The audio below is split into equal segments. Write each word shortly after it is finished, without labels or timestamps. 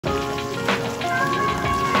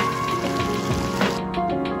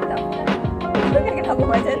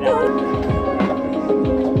macam tu.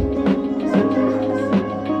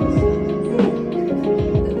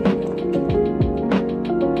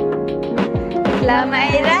 Selamat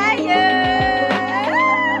Hari Raya.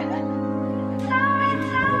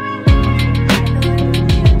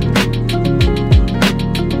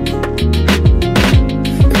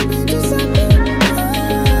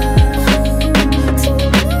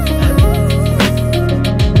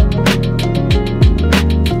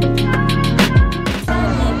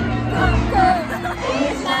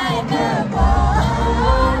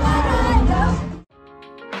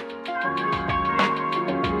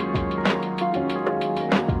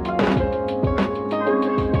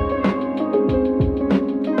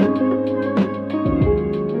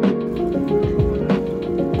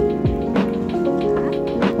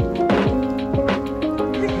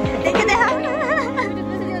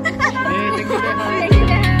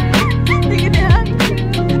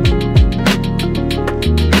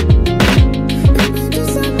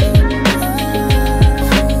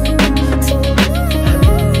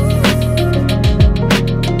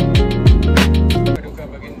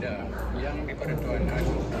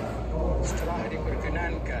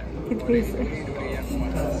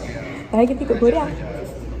 Lagi ikut Korea.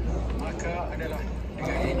 Maka adalah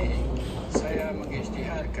dengan ini saya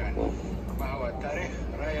mengisytiharkan bahawa tarikh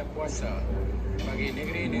raya puasa bagi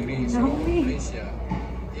negeri-negeri seluruh Malaysia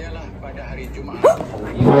ialah pada hari Jumaat.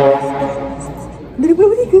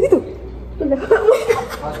 2023 gitu?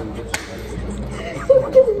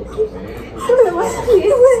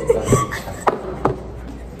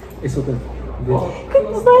 It's okay.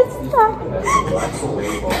 Kenapa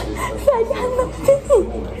saya anak ini?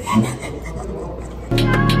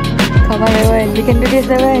 Come on, Ewan. We can do this,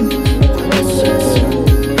 Ewan.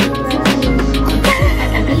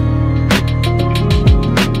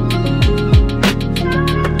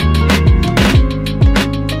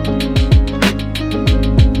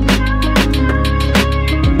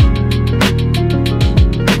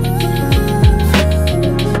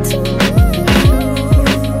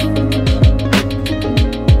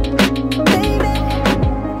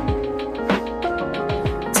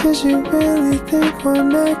 Did you really think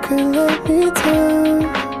one night could let me down?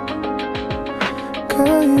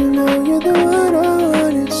 Girl, you know you're the one I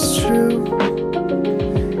want, it's true.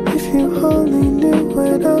 If you only knew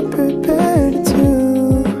what I'm prepared to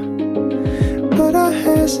do. But I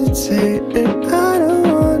hesitate and I don't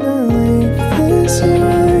wanna leave this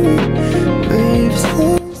way. Leave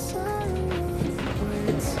this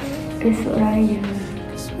It's Raya.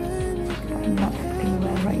 I'm not feeling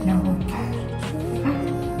well right now.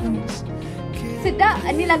 Sedap,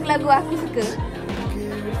 ni lagu-lagu aku suka.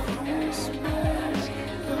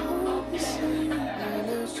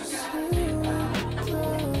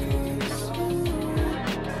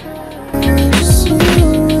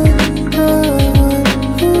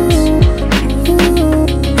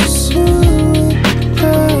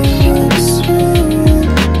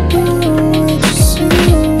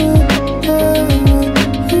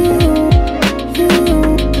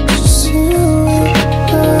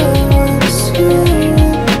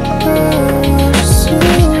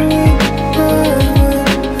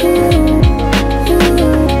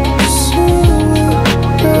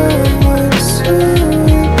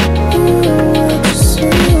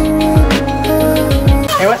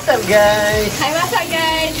 Guys, Hai, masak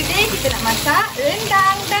guys. Today kita nak masak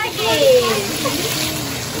rendang daging.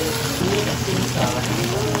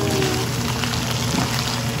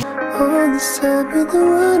 all this time, you're the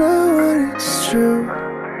one I want, it's true.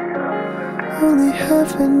 Only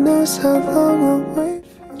heaven knows how long I'll wait.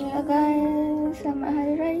 Ya guys, selamat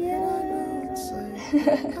Hari Raya.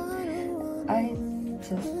 I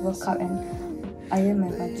just woke up and iron my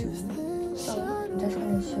baju. So I'm just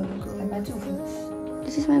gonna show my baju first.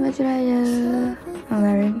 This is my baju raya. I'm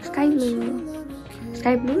wearing sky blue.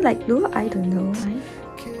 Sky blue, like blue? I don't know.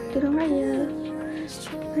 Tudung raya.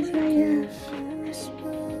 Baju raya.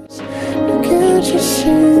 Can't you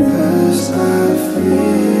see this I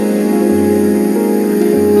feel?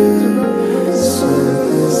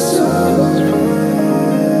 Something so fresh.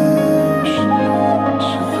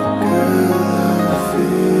 Girl, I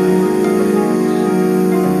feel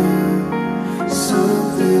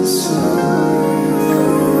something so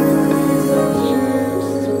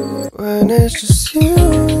when it's just you.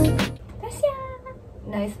 Dah siap.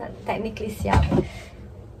 No, it's not technically siap.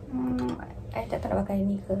 I tak tahu nak pakai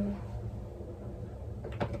ni ke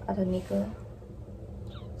atau ni ke.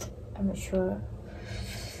 I'm not sure.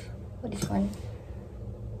 What this one?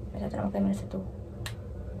 I tak tahu nak pakai mana satu.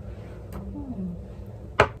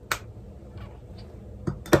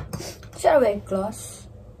 Should I wear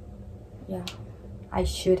gloss? Yeah. I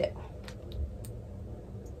should.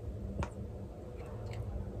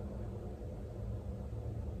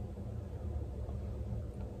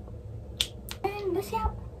 And dah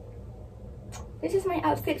siap. This is my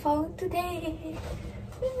outfit for today.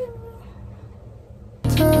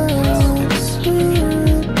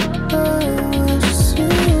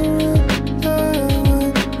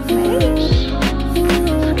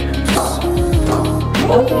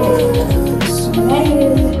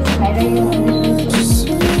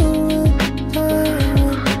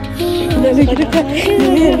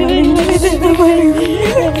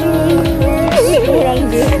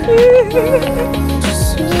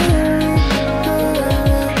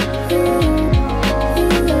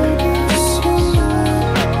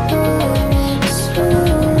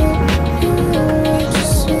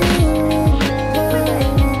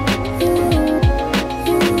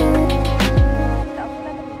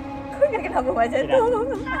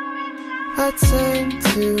 I tend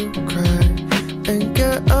to cry and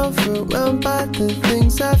get overwhelmed by the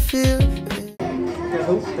things I feel.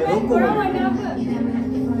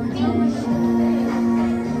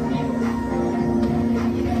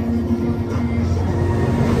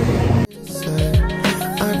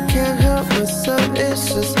 I can't help myself,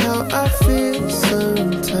 it's just how I feel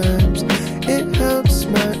sometimes. It helps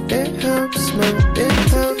my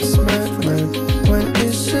mind when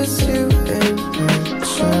it's just you and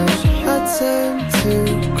I tend to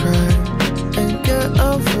cry and get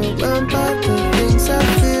overwhelmed by the things I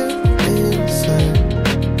feel inside.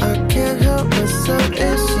 I can't help myself,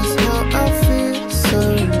 it's just how I feel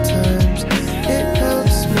sometimes. It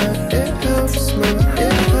helps my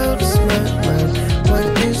mind when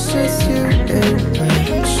it's just you and I.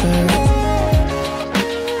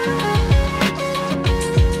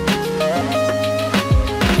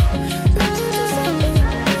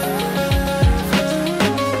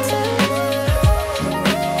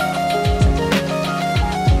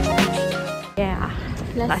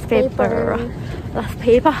 Last paper.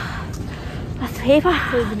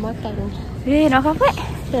 Nak apa?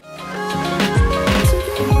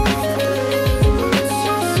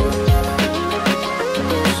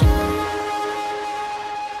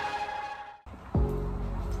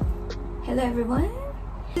 Hello everyone.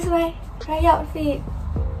 This is my raya outfit.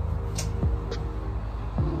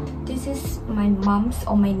 This is my mom's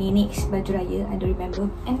or my nenek's baju raya. I don't remember.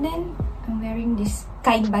 And then I'm wearing this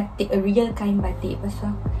kain batik, a real kain batik. So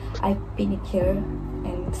I pin it here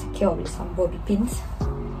and secure with some bobby pins.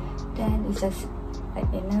 Then it's just like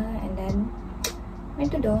inner and then my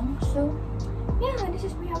tudung. So yeah, this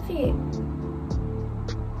is my outfit.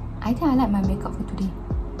 I think I like my makeup for today.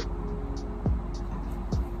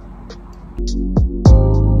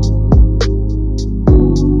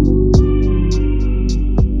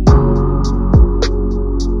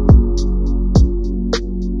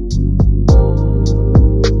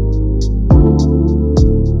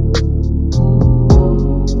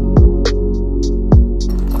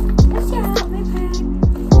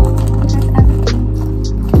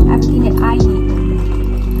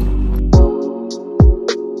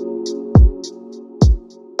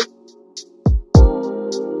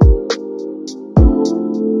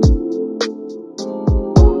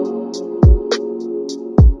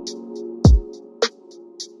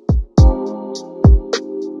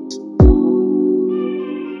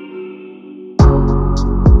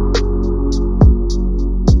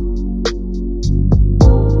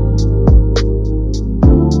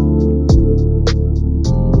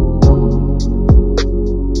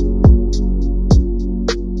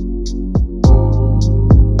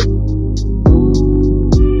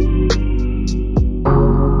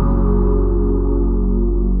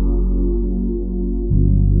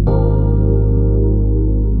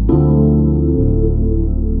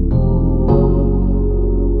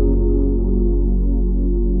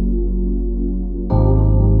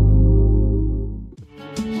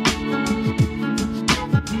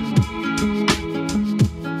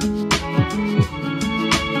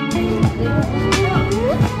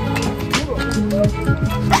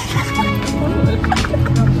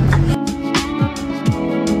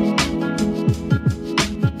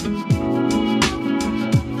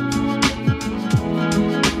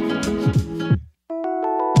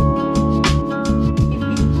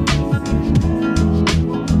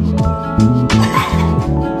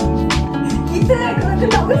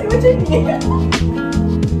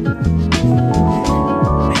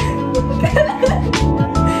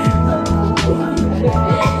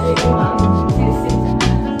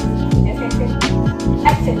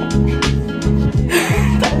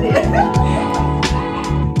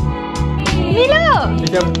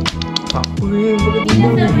 Macam apa yang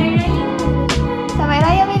berkata Selamat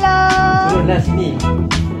Raya Milo. Turunlah sini.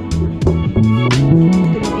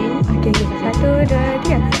 Okay, 1, 2,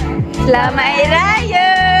 3. Selamat Hari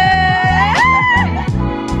Raya.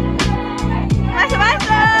 Masuk.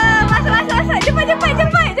 Cepat. Selamat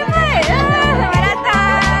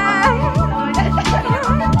datang.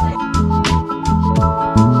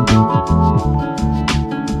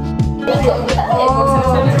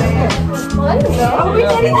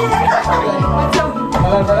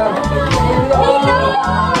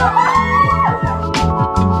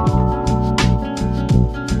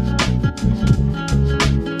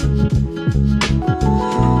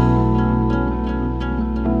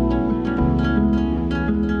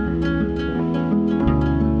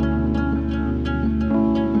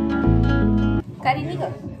 Kari ni ke?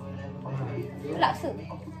 Laksa.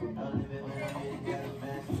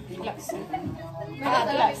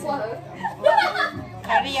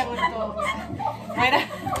 Kari yang untuk mana?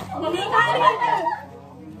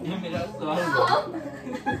 Ini laksa.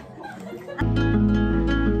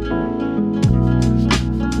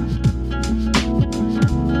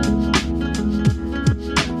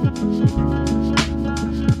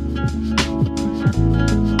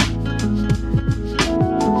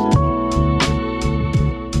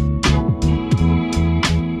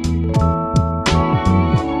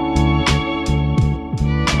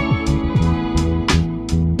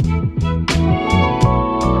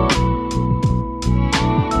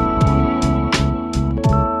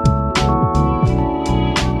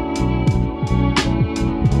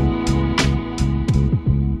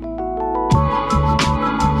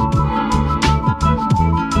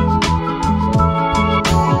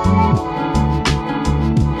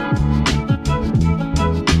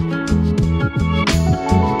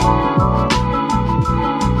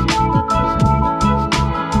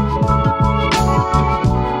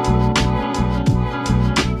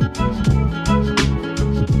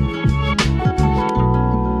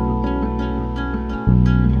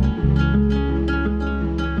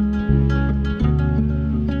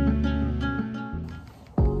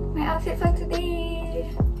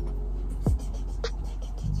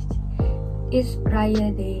 It's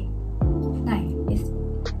Raya Day 9. It's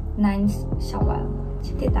 9th Syawal.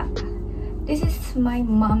 Cantik tak? This is my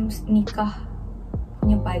mom's nikah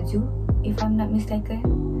punya baju, if I'm not mistaken.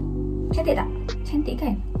 Cantik tak? Cantik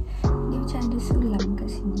kan? Dia macam ada sulam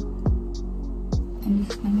kat sini. And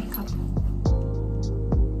this is my makeup.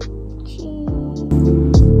 Cheel.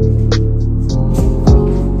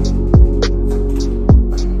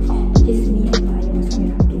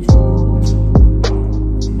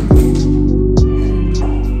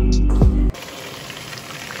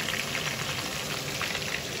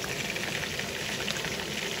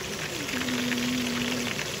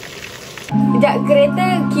 Sekejap,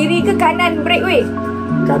 kereta kiri ke kanan brake weh?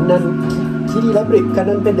 Kanan, kiri lah brake,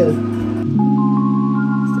 kanan pedal.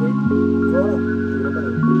 Straight.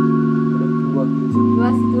 Dua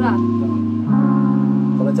situ lah.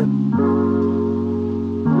 Kalau macam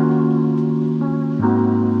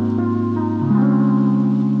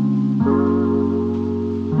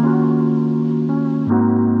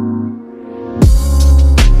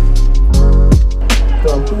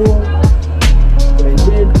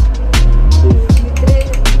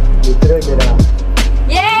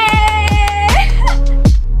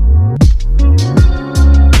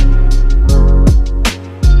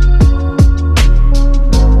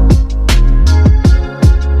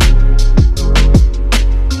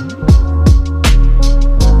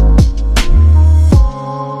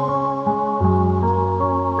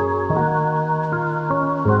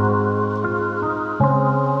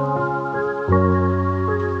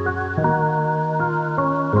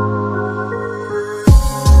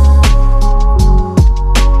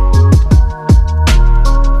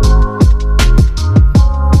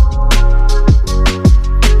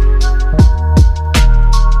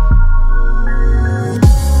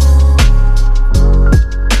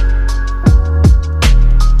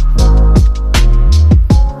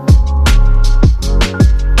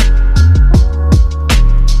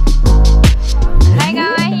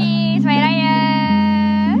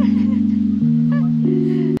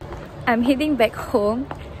I'm heading back home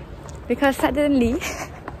because suddenly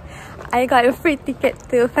I got a free ticket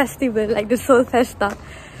to a festival like the Seoul Festa.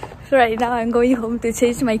 So right now I'm going home to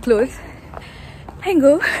change my clothes and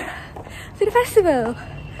go to the festival.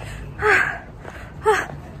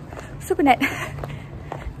 So penat.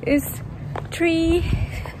 It's 3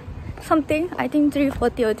 something, I think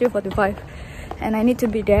 3:40 or 3:45, and I need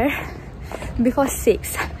to be there before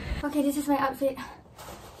 6. Okay, this is my outfit.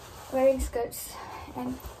 Wearing skirts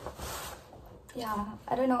and yeah,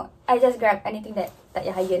 I don't know, I just grabbed anything that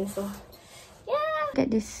iron, so yeah. Look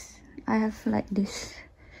at this. I have like this.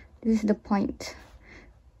 This is the point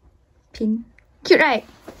pin. Cute, right?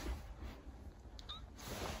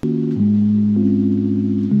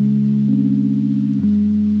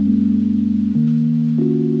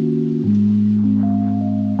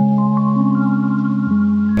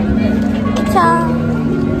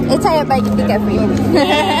 It's a buy ticket for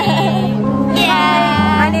you.